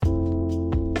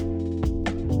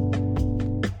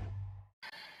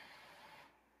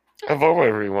Hello,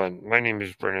 everyone. My name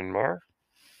is Brennan Marr.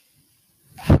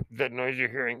 That noise you're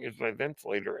hearing is my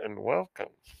ventilator, and welcome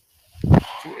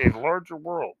to A Larger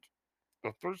World,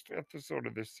 the first episode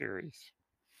of this series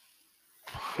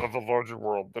of A Larger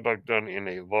World that I've done in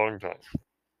a long time.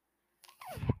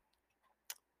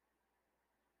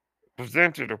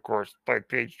 Presented, of course, by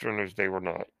Page Turners They Were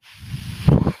Not,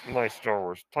 my Star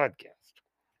Wars podcast.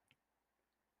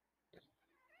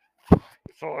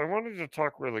 So I wanted to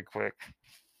talk really quick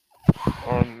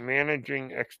on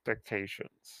managing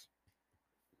expectations.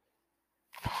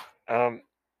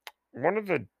 One of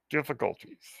the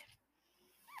difficulties,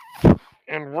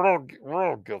 and we're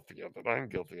all guilty of it. I'm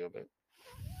guilty of it.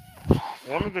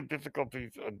 One of the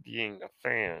difficulties of being a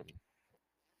fan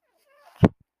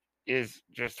is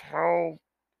just how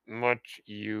much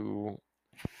you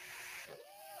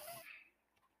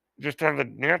just have a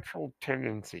natural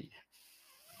tendency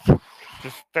to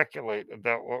speculate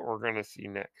about what we're going to see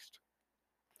next.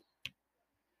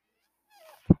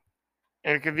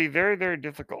 And it can be very, very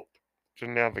difficult to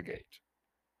navigate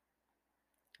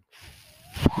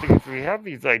because we have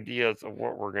these ideas of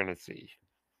what we're going to see,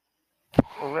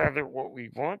 or rather, what we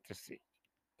want to see.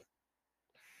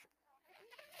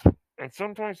 And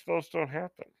sometimes those don't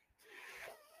happen.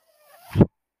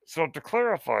 So, to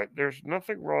clarify, there's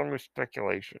nothing wrong with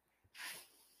speculation.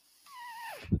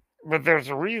 But there's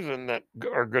a reason that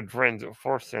our good friends at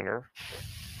Force Center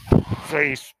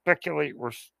say speculate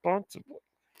responsibly.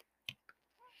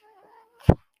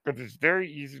 Because it's very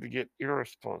easy to get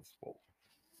irresponsible.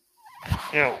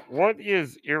 Now, what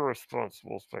is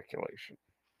irresponsible speculation?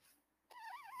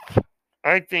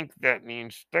 I think that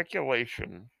means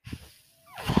speculation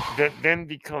that then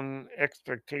become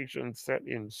expectations set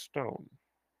in stone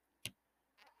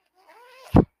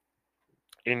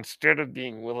instead of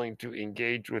being willing to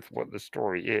engage with what the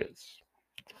story is.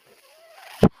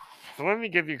 So let me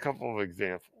give you a couple of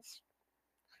examples.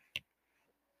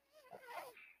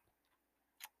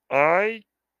 I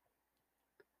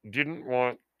didn't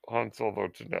want Han Solo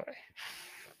to die,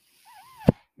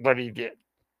 but he did.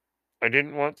 I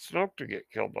didn't want Snoke to get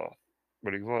killed off,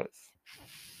 but he was.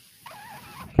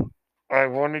 I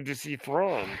wanted to see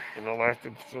Thrawn in the last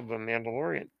episode of The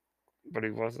Mandalorian, but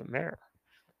he wasn't there.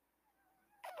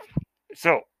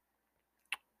 So,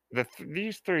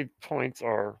 these 3 points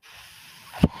are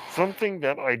something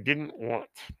that I didn't want,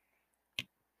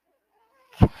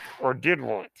 or did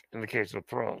want in the case of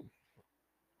Thrawn,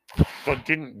 but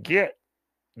didn't get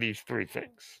these 3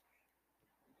 things.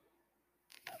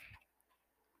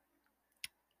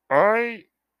 I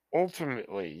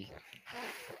ultimately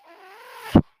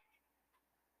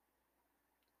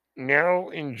now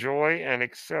enjoy and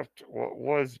accept what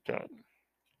was done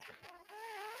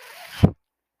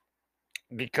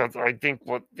because I think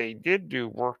what they did do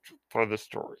worked for the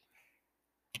story.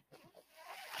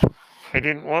 I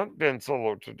didn't want Ben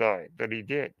Solo to die, but he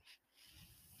did.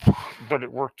 But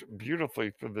it worked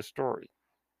beautifully for the story.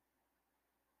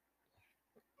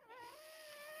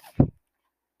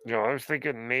 I was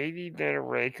thinking maybe Ben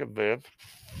Ray could live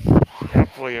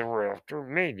happily ever after,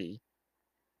 maybe,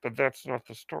 but that's not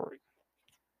the story.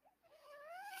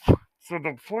 So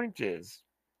the point is,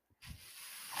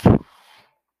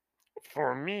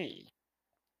 for me,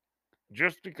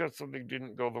 just because something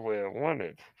didn't go the way I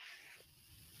wanted,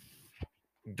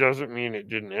 doesn't mean it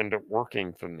didn't end up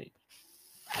working for me.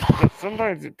 But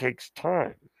sometimes it takes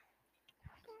time.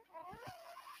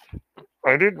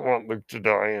 I didn't want Luke to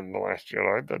die in The Last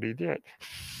Jedi, but he did.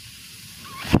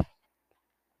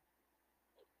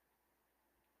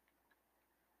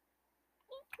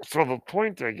 So the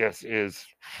point, I guess, is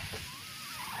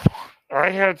I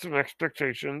had some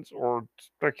expectations or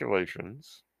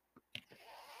speculations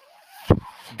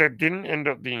that didn't end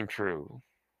up being true.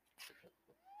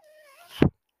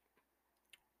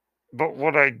 But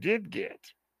what I did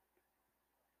get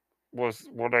was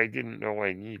what I didn't know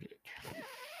I needed.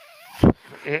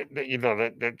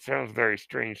 That sounds very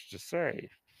strange to say,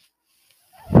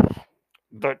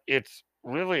 but it's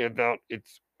really about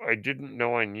I didn't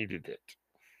know I needed it.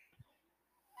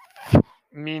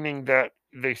 Meaning that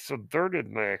they subverted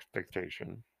my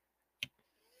expectation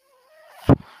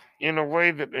in a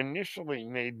way that initially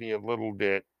made me a little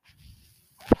bit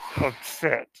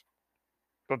upset.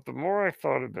 But the more I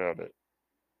thought about it,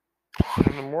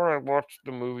 and the more I watched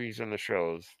the movies and the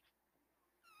shows,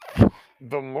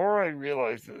 the more I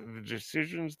realized that the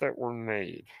decisions that were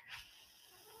made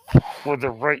were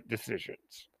the right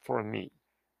decisions for me.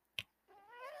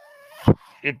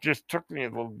 It just took me a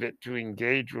little bit to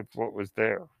engage with what was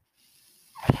there.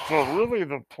 So really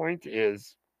the point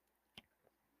is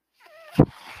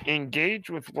engage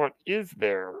with what is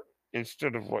there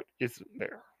instead of what isn't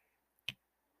there.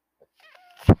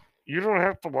 You don't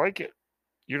have to like it.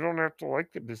 You don't have to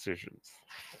like the decisions.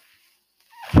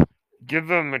 Give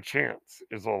them a chance,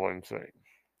 is all I'm saying.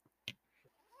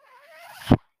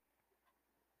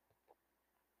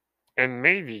 And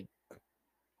maybe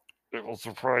it will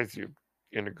surprise you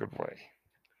in a good way.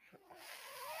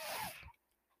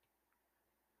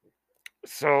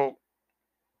 So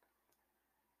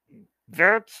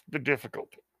that's the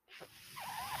difficulty,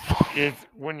 is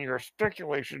when your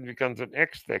speculation becomes an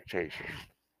expectation,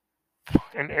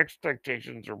 and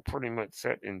expectations are pretty much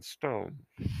set in stone.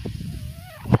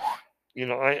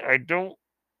 I don't.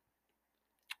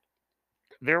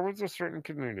 There was a certain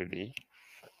community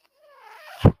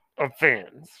of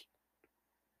fans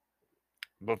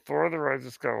before The Rise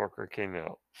of Skywalker came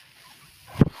out.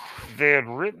 They had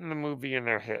written the movie in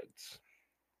their heads.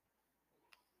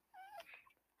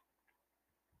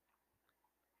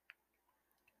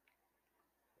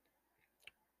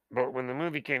 But when the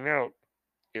movie came out,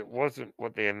 it wasn't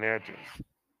what they imagined.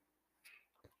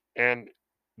 And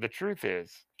the truth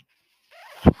is,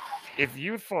 if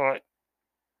you thought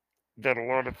that a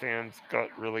lot of fans got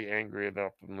really angry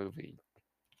about the movie,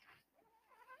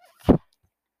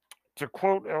 to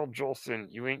quote Al Jolson,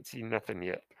 you ain't seen nothing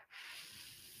yet.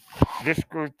 This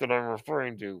group that I'm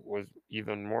referring to was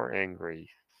even more angry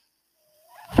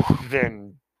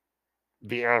than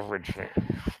the average fan.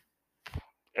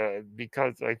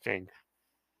 Because I think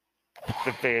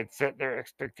that they had set their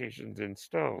expectations in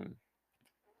stone.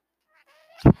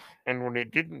 And when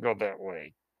it didn't go that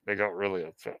way, they got really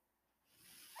upset.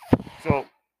 So,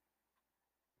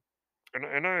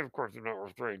 and I, of course, am not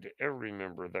referring to every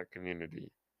member of that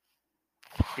community,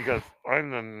 because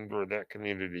I'm a member of that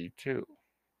community too.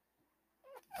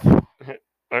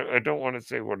 I don't want to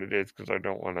say what it is because I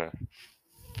don't want to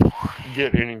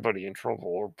get anybody in trouble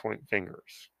or point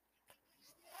fingers.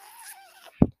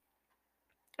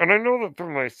 And I know that for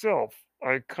myself,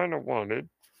 I kind of wanted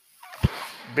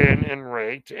Ben and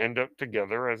Ray to end up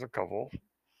together as a couple.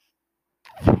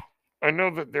 I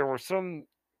know that there were some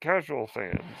casual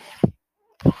fans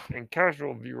and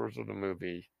casual viewers of the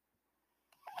movie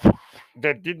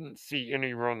that didn't see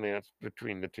any romance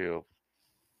between the two.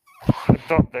 I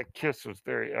thought that kiss was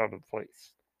very out of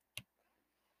place.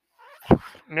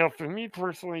 Now, for me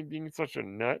personally, being such a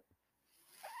nut,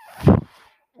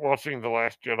 watching The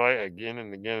Last Jedi again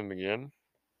and again and again,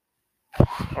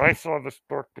 I saw the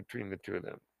spark between the two of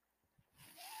them.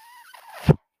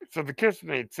 So the kiss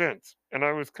made sense, and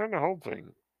I was kind of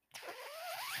hoping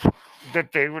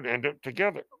that they would end up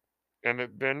together, and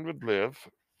that Ben would live,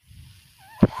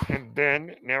 and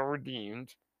Ben, now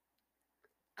redeemed,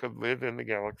 could live in the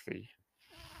galaxy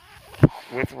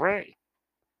with Rey.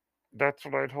 That's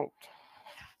what I'd hoped.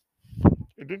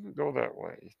 It didn't go that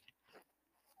way.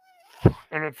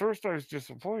 And at first I was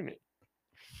disappointed.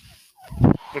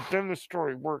 But then the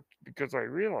story worked because I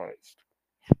realized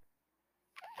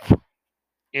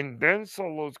in Ben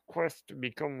Solo's quest to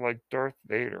become like Darth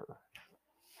Vader,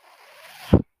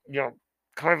 you know,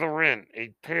 Kylo Ren,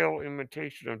 a pale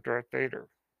imitation of Darth Vader,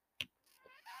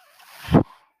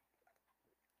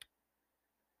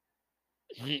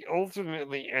 he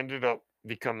ultimately ended up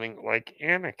becoming like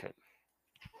Anakin.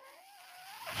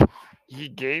 He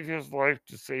gave his life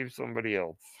to save somebody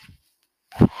else,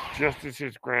 just as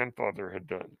his grandfather had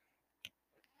done.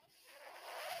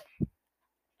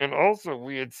 And also,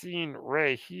 we had seen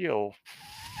Rey heal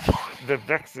the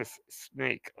Vexus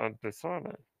snake on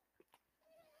Pisana,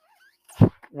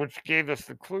 which gave us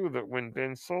the clue that when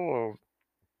Ben Solo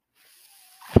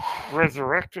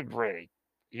resurrected Rey,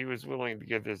 he was willing to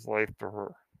give his life for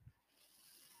her.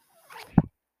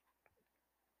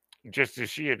 Just as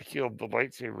she had healed the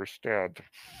lightsaber stab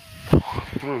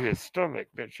through his stomach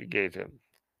that she gave him.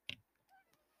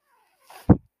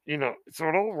 So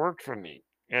it all worked for me.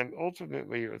 And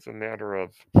ultimately, it was a matter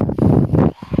of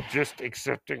just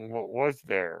accepting what was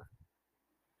there.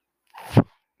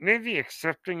 Maybe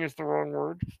accepting is the wrong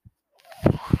word.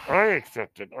 I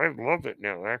accept it. I love it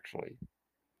now, actually.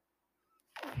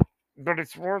 But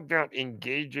it's more about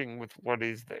engaging with what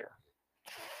is there.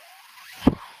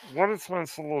 What does Han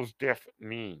Solo's death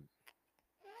mean?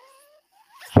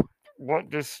 What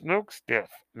does Snoke's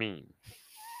death mean?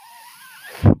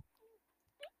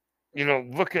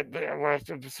 Look at the last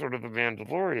episode of The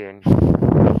Mandalorian.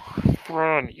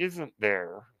 Thrawn isn't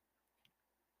there.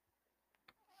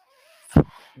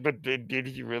 But did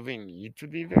he really need to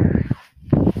be there?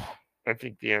 I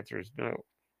think the answer is no.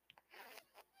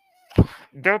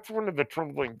 That's one of the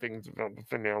troubling things about the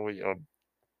finale of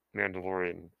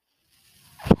Mandalorian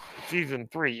season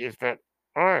 3 is that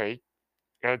I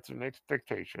had some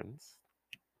expectations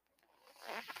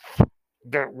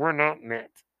that were not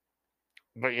met.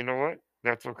 But you know what?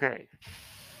 That's okay.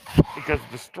 Because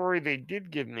the story they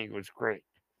did give me was great.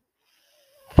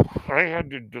 I had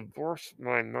to divorce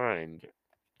my mind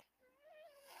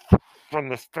from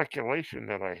the speculation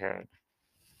that I had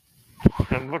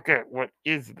and look at what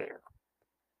is there.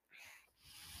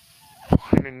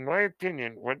 And in my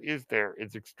opinion, what is there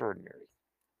is extraordinary.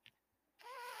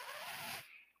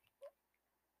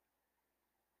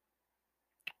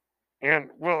 And,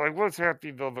 well, I was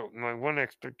happy though that my one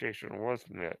expectation was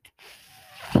met,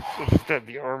 which is that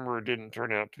the armorer didn't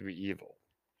turn out to be evil.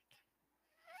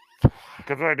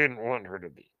 Because I didn't want her to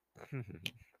be.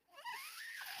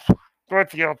 Quite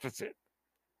the opposite.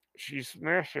 She's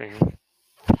smashing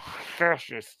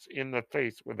fascists in the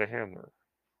face with a hammer.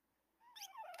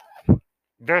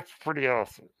 That's pretty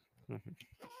awesome.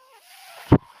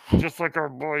 Just like our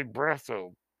boy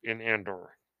Brasso in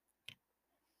Andor.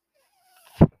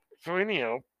 So,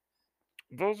 anyhow,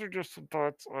 those are just some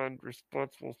thoughts on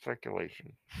responsible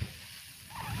speculation.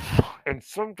 And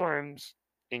sometimes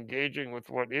engaging with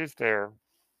what is there,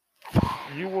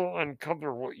 you will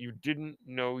uncover what you didn't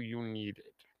know you needed.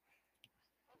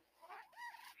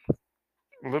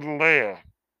 Little Leia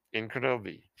in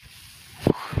Kenobi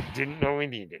didn't know he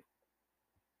needed.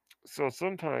 So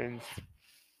sometimes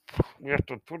we have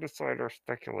to put aside our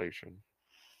speculation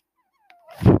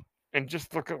and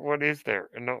just look at what is there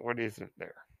and not what isn't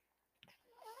there.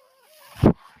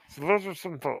 So those are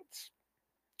some thoughts,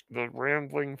 the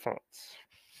rambling thoughts.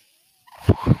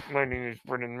 My name is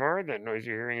Brendan Marr. That noise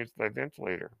you're hearing is the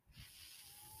ventilator.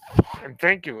 And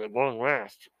thank you at long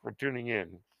last for tuning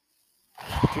in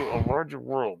to A Larger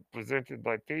World presented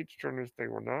by Page Turners They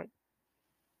Were Not,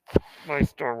 my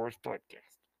Star Wars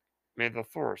podcast. May the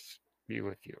Force be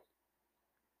with you.